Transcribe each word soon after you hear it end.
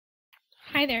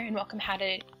Hi there and welcome how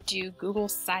to do Google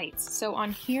Sites. So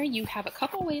on here you have a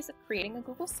couple ways of creating a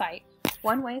Google site.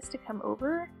 One way is to come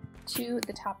over to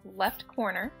the top left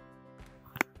corner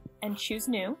and choose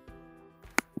New,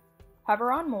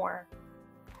 hover on More,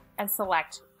 and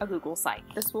select a Google site.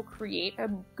 This will create a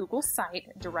Google site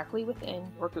directly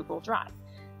within your Google Drive.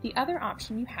 The other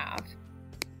option you have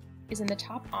is in the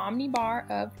top omni-bar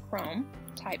of Chrome,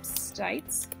 type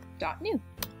sites.new.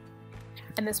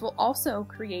 And this will also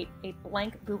create a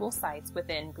blank Google Sites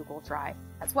within Google Drive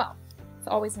as well. It's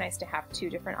always nice to have two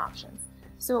different options.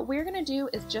 So what we're going to do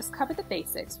is just cover the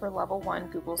basics for Level 1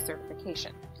 Google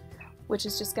Certification, which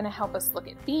is just going to help us look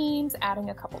at themes, adding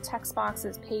a couple text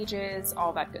boxes, pages,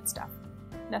 all that good stuff.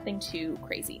 Nothing too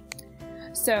crazy.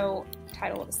 So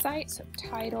title of the site, so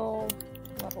title,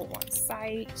 Level 1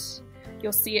 site.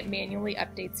 You'll see it manually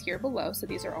updates here below, so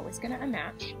these are always going to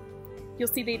match. You'll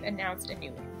see they've announced a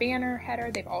new banner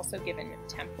header. They've also given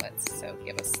templates. So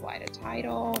give a slide a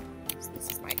title. So this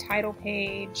is my title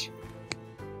page.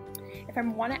 If I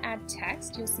want to add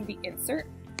text, you'll see the insert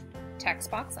text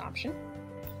box option.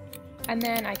 And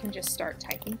then I can just start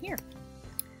typing here.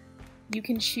 You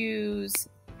can choose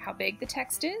how big the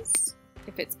text is,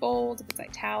 if it's bold, if it's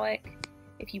italic.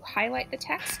 If you highlight the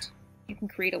text, you can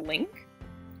create a link,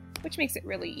 which makes it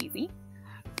really easy.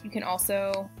 You can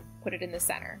also put it in the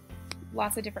center.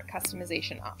 Lots of different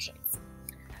customization options.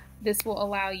 This will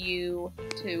allow you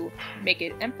to make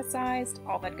it emphasized,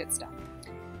 all that good stuff.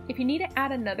 If you need to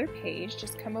add another page,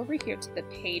 just come over here to the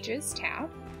Pages tab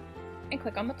and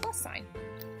click on the plus sign.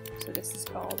 So this is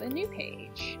called a new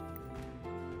page.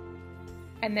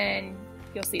 And then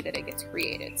you'll see that it gets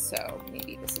created. So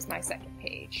maybe this is my second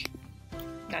page.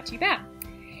 Not too bad.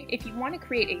 If you want to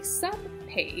create a sub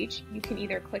page, you can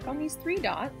either click on these three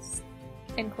dots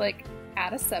and click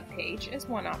Add a sub page as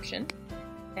one option.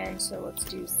 And so let's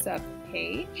do sub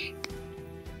page.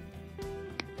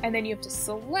 And then you have to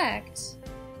select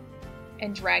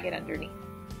and drag it underneath.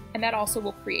 And that also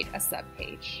will create a sub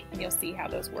page. And you'll see how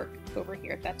those work over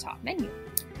here at that top menu.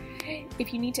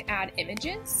 If you need to add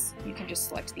images, you can just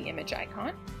select the image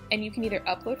icon. And you can either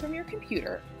upload from your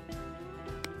computer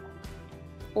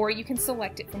or you can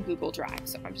select it from Google Drive.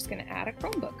 So I'm just going to add a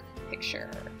Chromebook picture.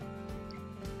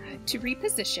 To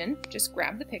reposition, just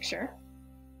grab the picture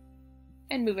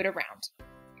and move it around.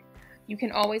 You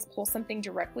can always pull something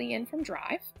directly in from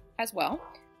Drive as well.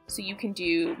 So you can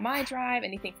do My Drive,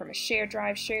 anything from a shared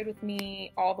drive, shared with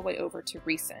me, all the way over to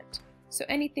recent. So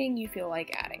anything you feel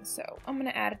like adding. So I'm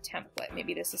going to add a template.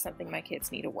 Maybe this is something my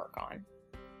kids need to work on.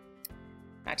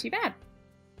 Not too bad.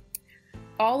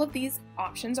 All of these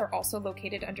options are also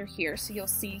located under here. So you'll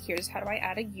see here's how do I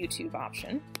add a YouTube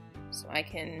option. So I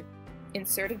can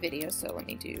insert a video. So let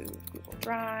me do Google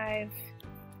Drive.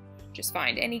 Just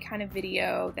find any kind of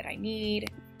video that I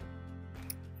need.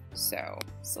 So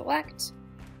select.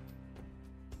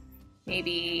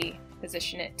 Maybe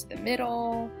position it to the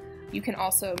middle. You can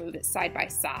also move it side by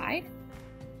side.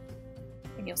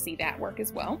 And you'll see that work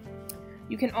as well.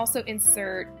 You can also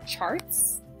insert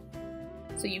charts.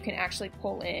 So you can actually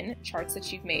pull in charts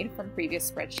that you've made from previous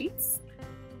spreadsheets.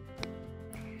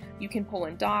 You can pull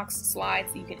in docs,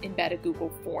 slides, you can embed a Google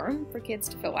form for kids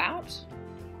to fill out.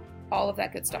 All of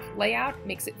that good stuff. Layout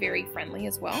makes it very friendly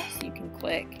as well, so you can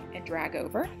click and drag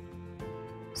over.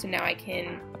 So now I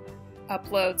can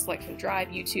upload, select from Drive,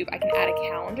 YouTube. I can add a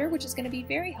calendar, which is going to be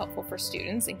very helpful for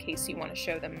students in case you want to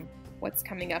show them what's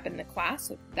coming up in the class.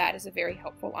 So that is a very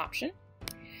helpful option.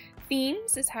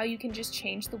 Themes is how you can just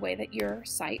change the way that your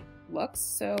site looks.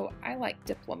 So I like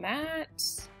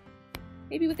Diplomat,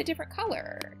 maybe with a different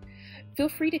color. Feel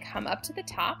free to come up to the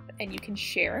top and you can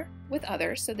share with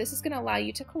others. So this is going to allow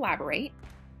you to collaborate.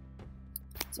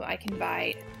 So I can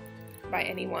invite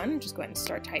anyone, just go ahead and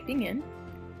start typing in.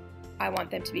 I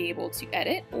want them to be able to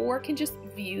edit or can just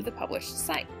view the published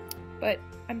site. But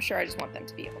I'm sure I just want them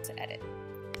to be able to edit.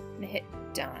 I'm going to hit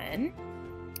done.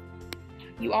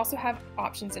 You also have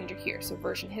options under here. So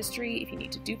version history, if you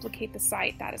need to duplicate the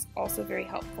site, that is also very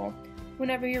helpful.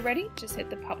 Whenever you're ready, just hit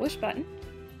the publish button.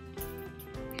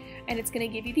 And it's going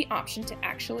to give you the option to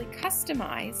actually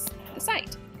customize the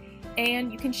site.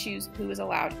 And you can choose who is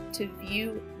allowed to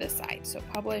view the site. So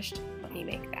published, let me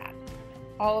make that.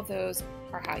 All of those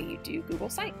are how you do Google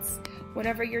Sites.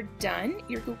 Whenever you're done,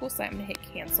 your Google site, I'm going to hit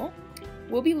cancel,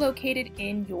 will be located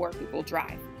in your Google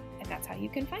Drive. And that's how you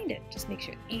can find it. Just make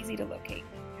sure it's easy to locate.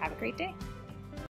 Have a great day.